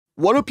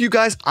What up, you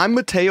guys? I'm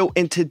Mateo,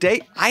 and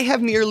today I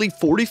have nearly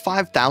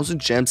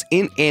 45,000 gems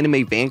in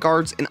Anime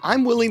Vanguards, and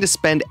I'm willing to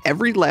spend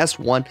every last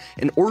one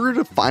in order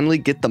to finally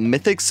get the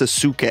mythic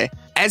Sosuke.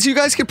 As you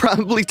guys can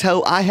probably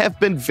tell, I have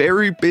been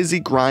very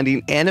busy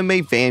grinding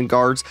Anime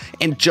Vanguards,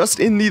 and just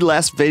in the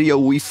last video,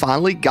 we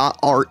finally got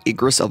our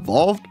Igris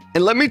evolved.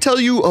 And let me tell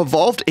you,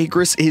 evolved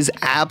Igris is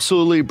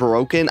absolutely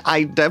broken.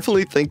 I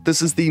definitely think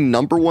this is the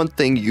 #1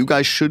 thing you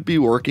guys should be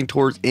working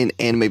towards in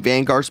Anime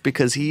Vanguards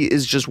because he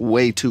is just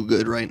way too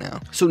good right now.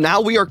 So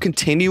now we are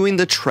continuing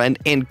the trend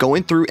and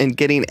going through and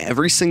getting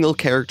every single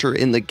character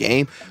in the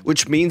game,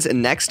 which means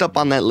next up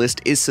on that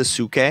list is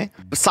Sosuke.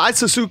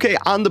 Besides Sosuke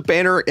on the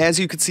banner, as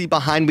you can see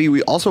behind me,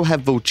 we also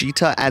have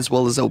Vegeta as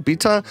well as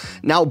Obita.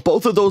 Now,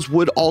 both of those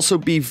would also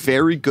be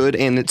very good,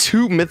 and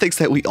two mythics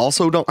that we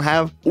also don't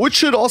have, which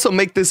should also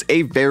make this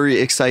a very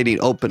exciting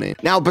opening.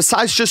 Now,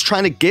 besides just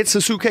trying to get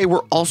Sosuke, we're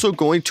also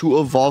going to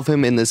evolve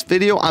him in this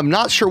video. I'm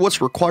not sure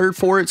what's required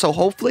for it, so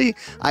hopefully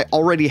I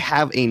already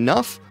have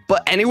enough.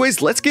 But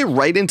anyways, let's get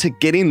right into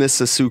getting this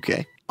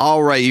Sosuke.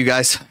 All right, you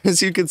guys,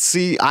 as you can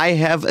see, I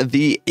have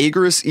the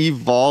Igris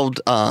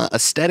evolved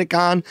aesthetic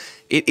on.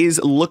 It is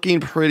looking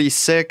pretty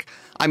sick.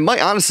 I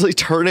might honestly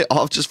turn it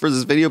off just for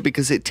this video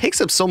because it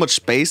takes up so much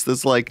space,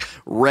 this like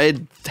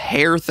red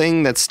hair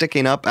thing that's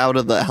sticking up out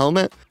of the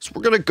helmet. So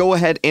we're going to go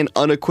ahead and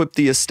unequip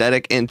the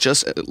aesthetic and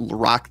just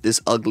rock this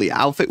ugly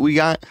outfit we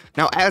got.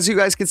 Now, as you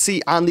guys can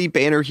see on the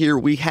banner here,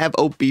 we have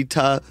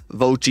Obita,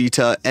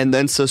 Vegeta, and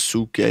then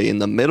Sosuke in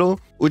the middle,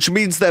 which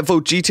means that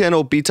Vegeta and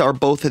Obita are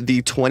both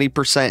the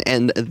 20%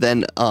 and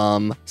then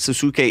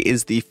Sosuke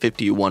is the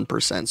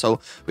 51%. So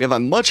we have a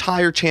much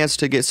higher chance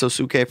to get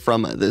Sosuke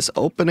from this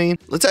opening.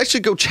 Let's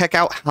actually go check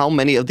out how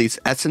many of these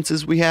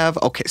essences we have.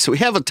 Okay, so we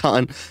have a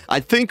ton.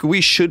 I think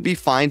we should be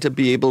fine to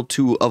be able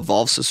to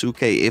evolve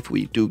Sosuke if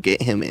we do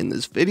get him in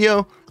this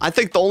video. I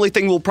think the only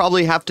thing we'll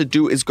probably have to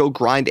do is go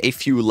grind a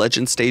few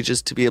legend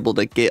stages to be able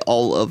to get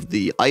all of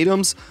the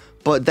items.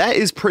 But that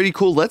is pretty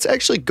cool. Let's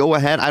actually go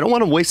ahead. I don't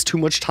want to waste too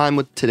much time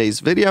with today's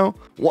video.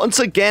 Once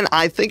again,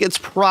 I think it's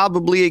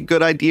probably a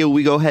good idea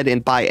we go ahead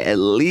and buy at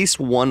least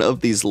one of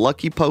these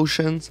lucky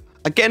potions.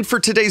 Again, for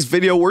today's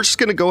video, we're just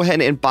going to go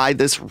ahead and buy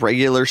this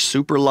regular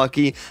super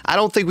lucky. I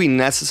don't think we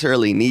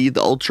necessarily need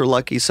the ultra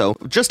lucky, so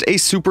just a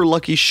super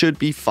lucky should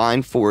be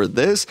fine for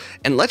this.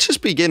 And let's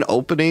just begin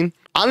opening.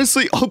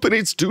 Honestly,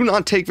 openings do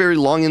not take very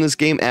long in this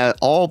game at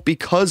all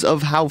because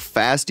of how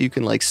fast you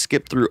can like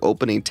skip through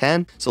opening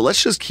 10. So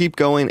let's just keep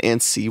going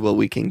and see what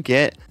we can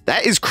get.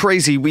 That is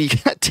crazy. We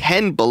got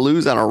 10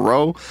 blues in a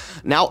row.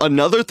 Now,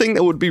 another thing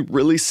that would be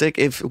really sick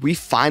if we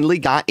finally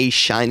got a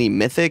shiny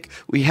mythic.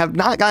 We have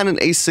not gotten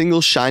a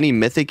single shiny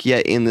mythic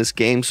yet in this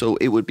game, so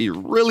it would be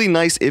really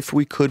nice if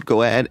we could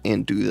go ahead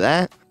and do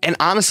that. And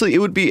honestly, it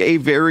would be a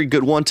very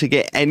good one to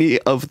get any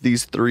of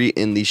these three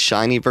in the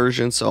shiny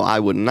version, so I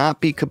would not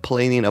be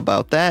complaining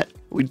about that.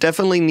 We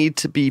definitely need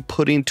to be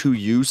putting to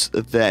use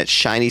that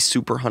shiny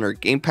Super Hunter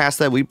Game Pass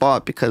that we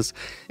bought because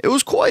it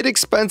was quite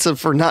expensive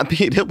for not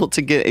being able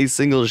to get a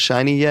single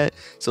shiny yet,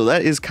 so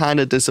that is kind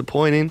of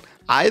disappointing.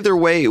 Either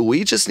way,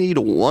 we just need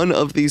one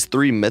of these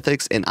three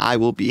mythics and I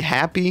will be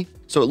happy.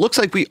 So it looks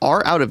like we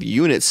are out of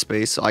unit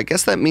space, so I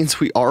guess that means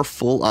we are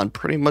full on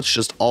pretty much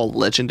just all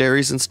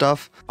legendaries and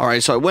stuff. All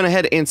right, so I went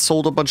ahead and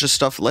sold a bunch of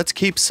stuff. Let's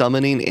keep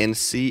summoning and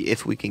see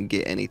if we can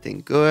get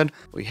anything good.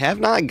 We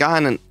have not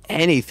gotten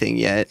anything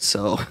yet,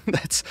 so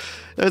that's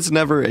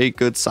never a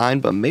good sign,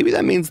 but maybe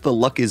that means the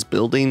luck is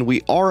building.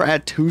 We are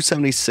at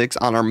 276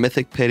 on our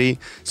mythic pity,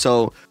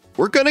 so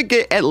we're gonna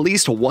get at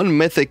least one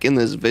mythic in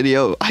this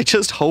video. I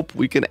just hope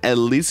we can at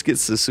least get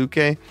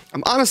Sosuke.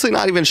 I'm honestly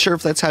not even sure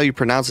if that's how you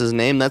pronounce his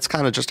name. That's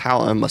kind of just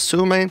how I'm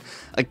assuming.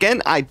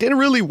 Again, I didn't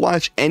really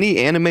watch any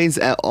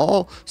animes at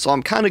all, so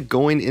I'm kind of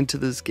going into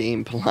this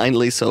game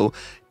blindly, so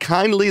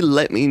kindly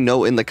let me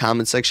know in the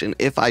comment section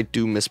if I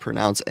do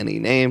mispronounce any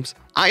names.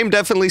 I am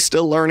definitely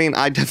still learning.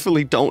 I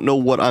definitely don't know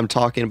what I'm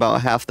talking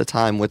about half the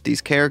time with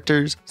these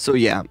characters. So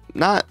yeah,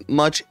 not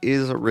much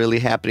is really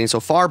happening so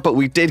far, but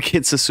we did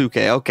get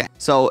Sosuke. Okay,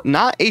 so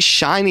not a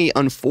shiny,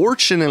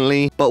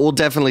 unfortunately, but we'll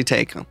definitely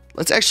take him.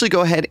 Let's actually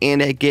go ahead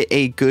and get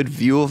a good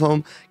view of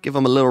him, give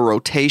him a little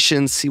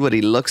rotation, see what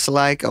he looks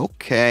like.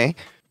 Okay,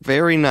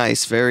 very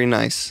nice, very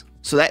nice.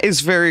 So that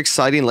is very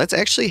exciting. Let's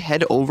actually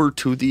head over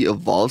to the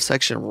evolve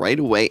section right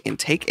away and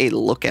take a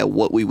look at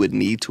what we would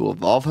need to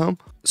evolve him.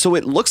 So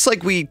it looks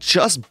like we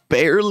just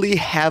barely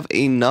have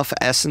enough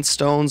essence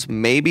stones.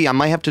 Maybe I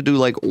might have to do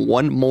like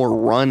one more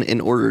run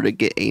in order to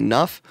get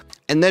enough.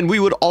 And then we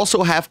would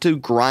also have to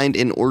grind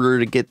in order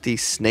to get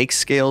these snake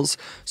scales.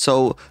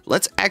 So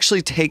let's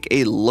actually take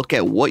a look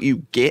at what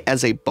you get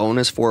as a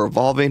bonus for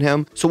evolving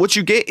him. So what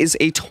you get is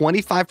a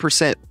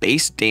 25%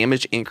 base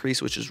damage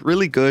increase, which is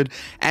really good,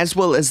 as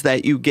well as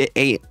that you get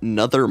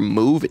another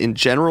move in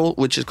general,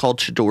 which is called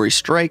Chidori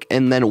Strike,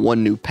 and then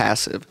one new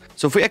passive.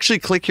 So if we actually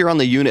click here on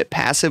the unit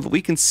passive,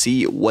 we can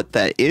see what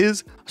that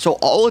is. So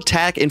all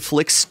attack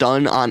inflicts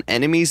stun on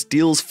enemies,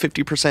 deals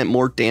 50%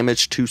 more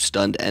damage to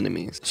stunned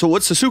enemies. So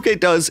what Sosuke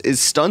does is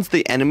stuns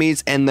the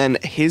enemies, and then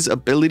his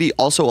ability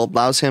also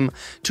allows him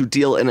to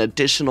deal an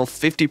additional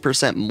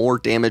 50% more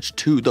damage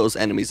to those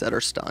enemies that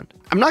are stunned.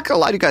 I'm not gonna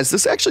lie to you guys,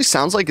 this actually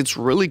sounds like it's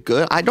really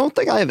good. I don't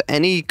think I have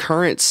any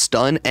current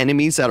stun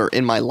enemies that are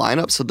in my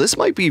lineup, so this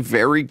might be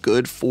very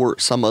good for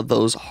some of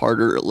those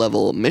harder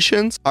level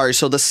missions. All right,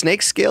 so the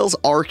snake scales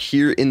are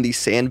here in the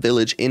Sand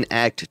Village in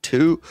Act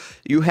 2.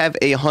 You have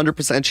a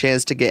 100%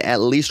 chance to get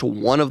at least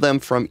one of them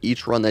from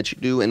each run that you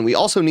do, and we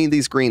also need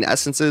these green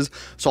essences.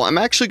 So I'm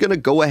actually gonna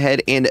go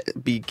ahead and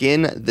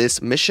begin this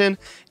mission,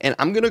 and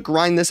I'm gonna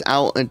grind this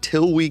out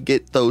until we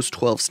get those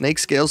 12 snake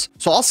scales.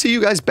 So I'll see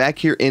you guys back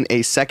here in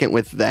a second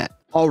with that.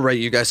 Alright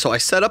you guys, so I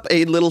set up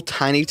a little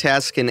tiny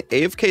task and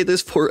AFK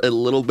this for a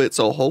little bit,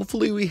 so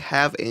hopefully we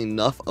have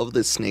enough of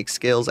the snake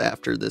scales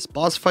after this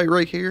boss fight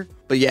right here.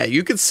 But yeah,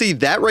 you can see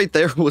that right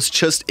there was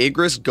just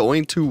Igris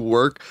going to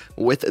work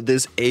with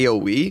this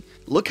AoE.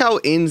 Look how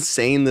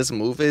insane this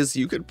move is.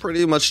 You could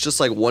pretty much just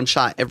like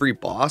one-shot every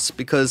boss,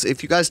 because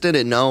if you guys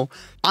didn't know,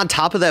 on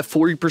top of that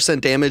 40%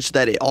 damage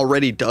that it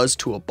already does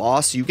to a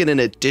boss, you get an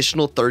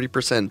additional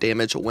 30%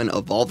 damage when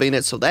evolving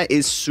it, so that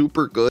is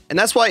super good. And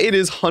that's why it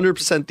is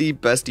 100% the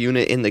best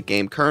unit in the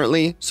game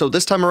currently. So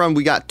this time around,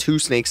 we got 2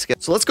 snake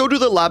scales. So let's go to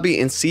the lobby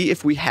and see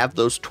if we have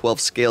those 12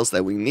 scales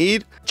that we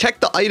need. Check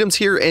the items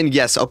here, and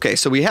yes, okay,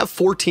 so we have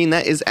 14.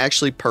 That is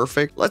actually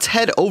perfect. Let's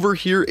head over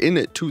here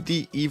into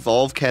the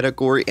evolve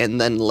category, and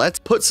then let's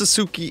put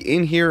Sosuke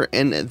in here,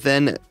 and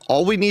then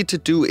all we need to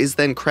do is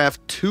then craft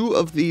 2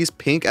 of these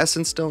pink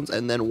essence stones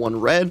and then 1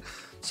 red.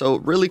 So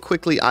really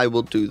quickly I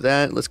will do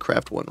that. Let's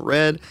craft 1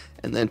 red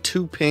and then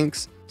 2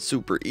 pinks.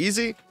 Super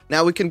easy.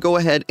 Now we can go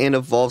ahead and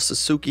evolve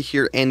Sosuke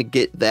here and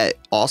get that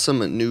awesome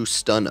new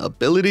stun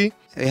ability.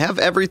 We have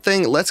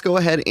everything. Let's go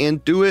ahead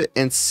and do it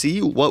and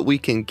see what we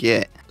can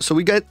get. So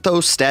we get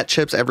those stat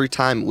chips every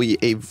time we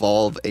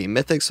evolve a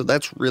mythic, so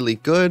that's really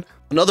good.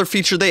 Another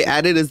feature they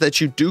added is that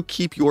you do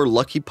keep your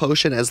lucky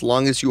potion as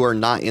long as you are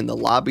not in the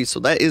lobby, so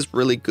that is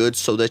really good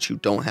so that you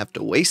don't have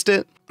to waste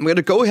it. I'm going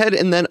to go ahead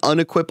and then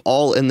unequip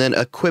all and then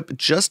equip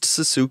just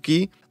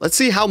Sosuke. Let's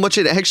see how much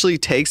it actually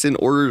takes in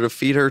order to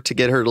feed her to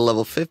get her to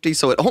level 50.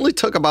 So it only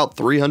took about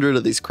 300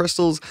 of these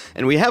crystals,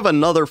 and we have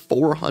another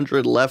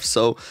 400 left,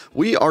 so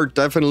we are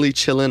definitely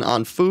chilling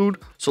on food.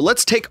 So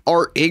let's take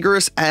our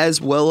Igris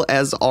as well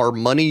as our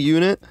money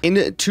unit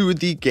into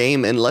the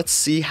game, and let's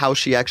see how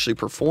she actually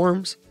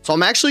performs. So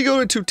I'm actually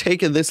going to take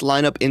this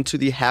lineup into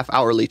the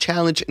half-hourly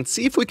challenge and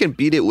see if we can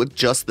beat it with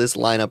just this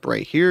lineup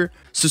right here.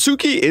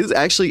 Sosuke is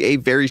actually a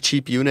very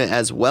cheap unit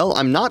as well.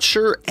 I'm not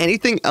sure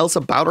anything else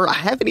about her. I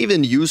haven't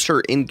even used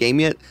her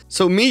in-game yet.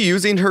 So me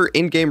using her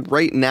in-game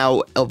right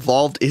now,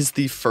 evolved, is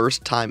the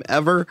first time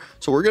ever.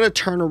 So we're going to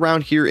turn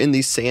around here in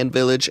the Sand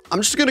Village.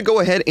 I'm just going to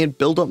go ahead and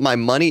build up my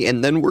money,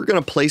 and then we're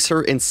going to place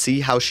her and see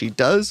how she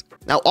does.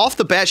 Now, off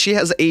the bat, she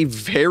has a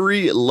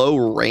very low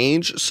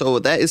range, so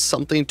that is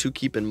something to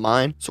keep in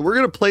mind. So we're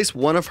going to place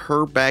one of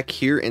her back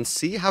here and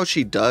see how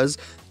she does.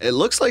 It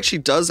looks like she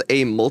does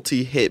a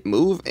multi-hit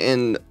move,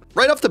 and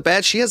right off the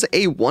bat, she has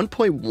a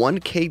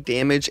 1.1k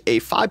damage, a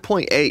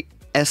 5.8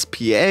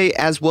 SPA,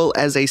 as well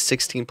as a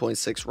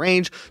 16.6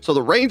 range. So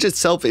the range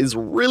itself is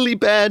really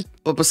bad,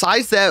 but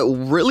besides that,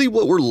 really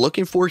what we're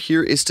looking for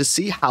here is to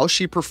see how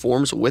she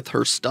performs with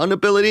her stun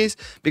abilities,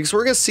 because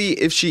we're going to see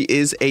if she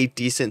is a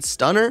decent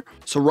stunner.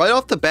 So right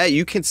off the bat,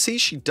 you can see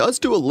she does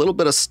do a little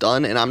bit of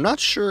stun, and I'm not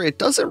sure, it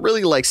doesn't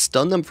really like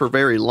stun them for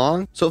very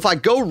long. So if I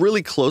go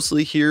really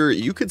closely here,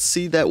 you could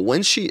see that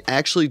when she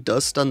actually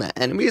does stun the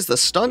enemies, the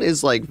stun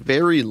is like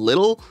very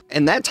little,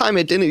 and that time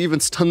it didn't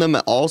even stun them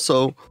at all.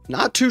 So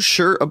not too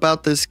sure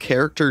about this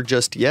character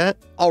just yet.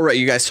 All right,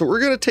 you guys, so we're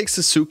going to take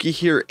Sosuke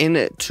here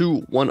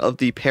into one of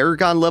the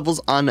Paragon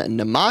levels on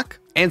Namak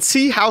and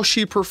see how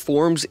she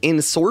performs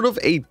in sort of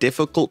a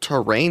difficult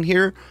terrain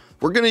here.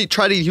 We're going to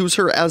try to use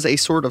her as a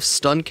sort of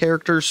stun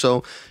character,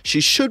 so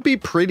she should be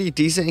pretty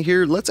decent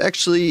here. Let's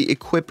actually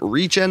equip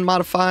regen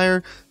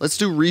modifier. Let's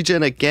do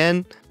regen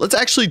again. Let's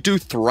actually do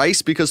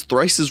thrice, because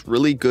thrice is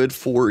really good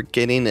for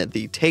getting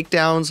the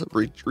takedowns.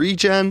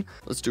 Regen.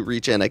 Let's do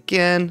regen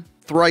again.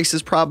 Thrice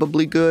is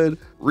probably good.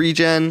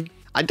 Regen.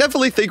 I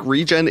definitely think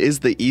regen is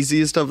the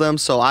easiest of them,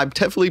 so I'm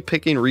definitely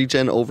picking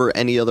regen over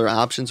any other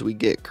options we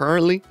get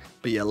currently.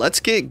 But yeah, let's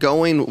get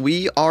going.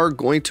 We are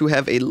going to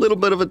have a little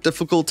bit of a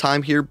difficult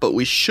time here, but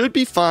we should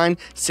be fine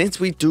since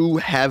we do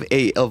have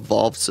a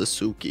evolved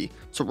Sosuke.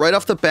 So right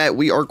off the bat,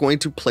 we are going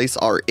to place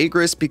our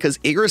Igris, because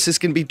Igris is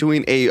going to be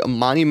doing a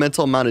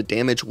monumental amount of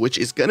damage, which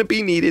is going to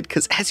be needed,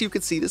 because as you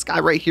can see, this guy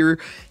right here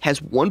has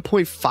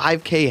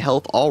 1.5k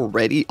health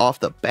already off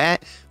the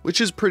bat,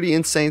 which is pretty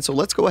insane. So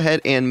let's go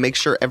ahead and make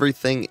sure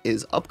everything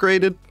is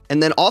upgraded.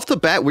 And then off the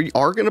bat, we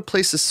are going to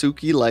place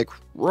Sosuke like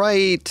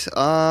right,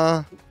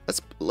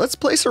 let's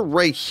place her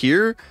right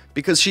here,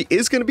 because she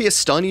is going to be a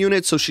stun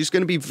unit, so she's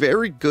going to be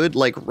very good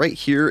like right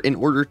here in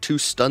order to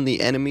stun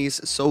the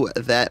enemies so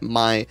that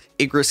my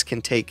Igris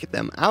can take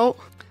them out.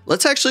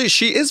 Let's actually,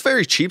 she is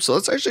very cheap, so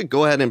let's actually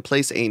go ahead and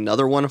place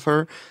another one of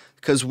her,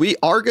 because we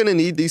are going to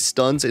need these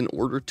stuns in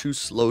order to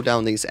slow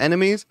down these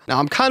enemies. Now,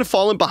 I'm kind of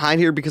falling behind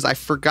here because I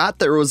forgot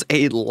there was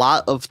a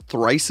lot of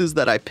thrices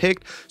that I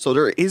picked. So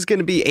there is going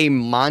to be a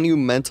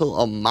monumental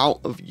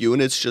amount of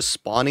units just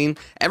spawning.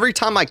 Every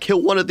time I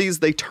kill one of these,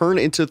 they turn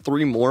into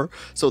 3 more.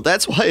 So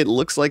that's why it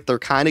looks like they're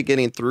kind of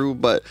getting through.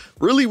 But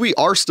really, we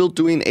are still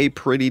doing a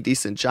pretty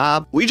decent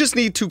job. We just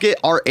need to get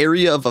our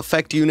area of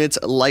effect units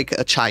like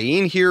a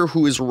Cheyenne here,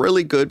 who is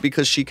really good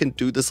because she can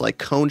do this like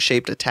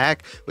cone-shaped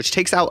attack, which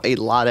takes out a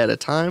lot at a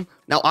time.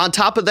 Now, on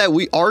top of that,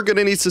 we are going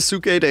to need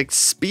Sosuke to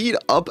speed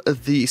up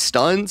the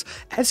stuns.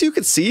 As you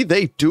can see,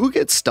 they do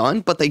get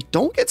stunned, but they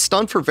don't get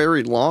stunned for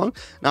very long.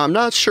 Now, I'm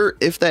not sure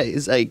if that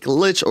is a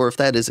glitch or if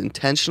that is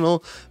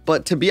intentional,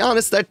 but to be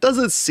honest, that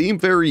doesn't seem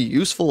very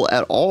useful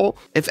at all.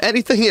 If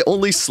anything, it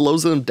only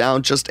slows them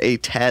down just a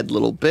tad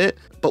little bit.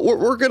 But what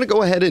we're going to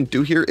go ahead and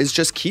do here is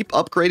just keep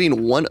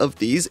upgrading one of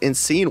these and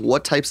seeing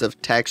what types of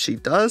attacks she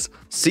does.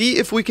 See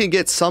if we can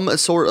get some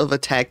sort of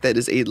attack that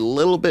is a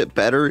little bit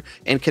better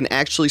and can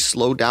actually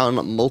slow down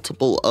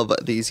multiple of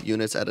these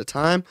units at a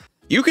time.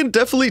 You can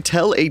definitely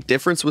tell a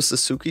difference with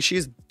Sosuke.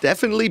 She's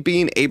definitely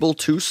being able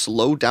to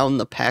slow down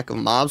the pack of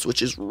mobs,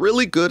 which is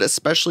really good,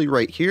 especially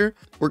right here.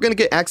 We're going to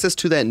get access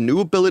to that new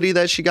ability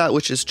that she got,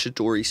 which is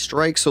Chidori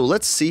Strike. So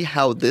let's see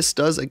how this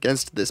does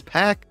against this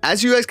pack.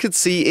 As you guys can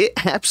see,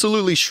 it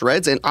absolutely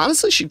shreds. And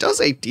honestly, she does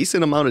a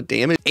decent amount of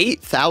damage.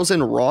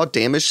 8,000 raw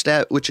damage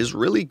stat, which is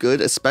really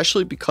good,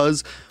 especially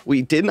because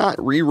we did not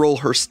reroll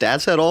her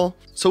stats at all.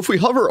 So if we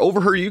hover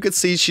over her, you can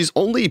see she's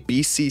only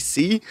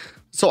BCC.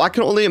 So I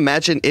can only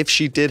imagine if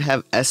she did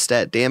have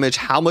S-stat damage,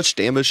 how much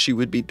damage she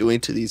would be doing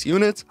to these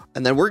units.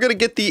 And then we're going to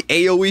get the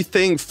AoE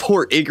thing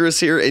for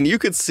Igris here. And you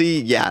could see,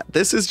 yeah,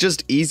 this is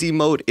just easy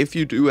mode if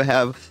you do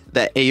have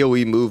that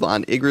AoE move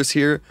on Igris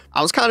here.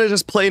 I was kind of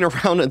just playing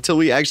around until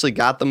we actually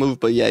got the move.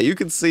 But yeah, you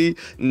can see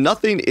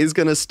nothing is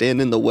going to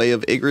stand in the way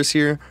of Igris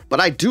here. But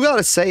I do got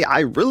to say, I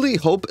really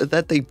hope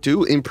that they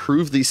do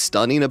improve the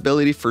stunning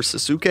ability for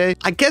Sosuke.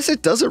 I guess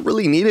it doesn't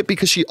really need it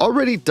because she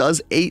already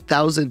does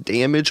 8,000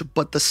 damage,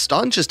 but the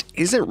stun just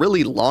isn't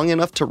really long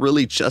enough to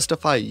really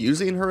justify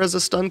using her as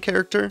a stun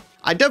character.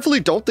 I definitely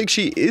don't think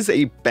she is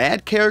a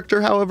bad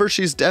character. However,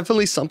 she's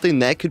definitely something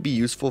that could be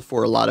useful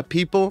for a lot of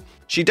people.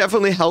 She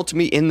definitely helped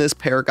me in this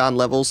Paragon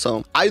level.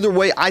 So either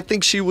way, I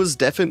think she was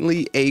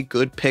definitely a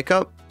good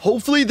pickup.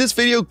 Hopefully this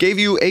video gave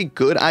you a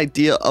good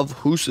idea of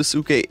who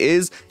Sosuke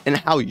is and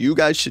how you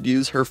guys should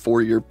use her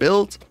for your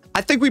build.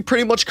 I think we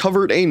pretty much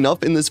covered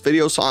enough in this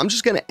video, so I'm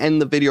just going to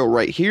end the video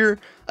right here.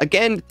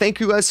 Again,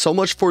 thank you guys so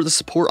much for the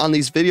support on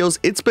these videos.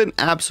 It's been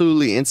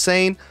absolutely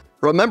insane.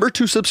 Remember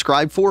to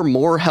subscribe for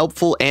more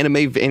helpful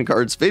Anime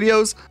Vanguards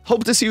videos.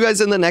 Hope to see you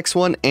guys in the next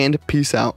one, and peace out.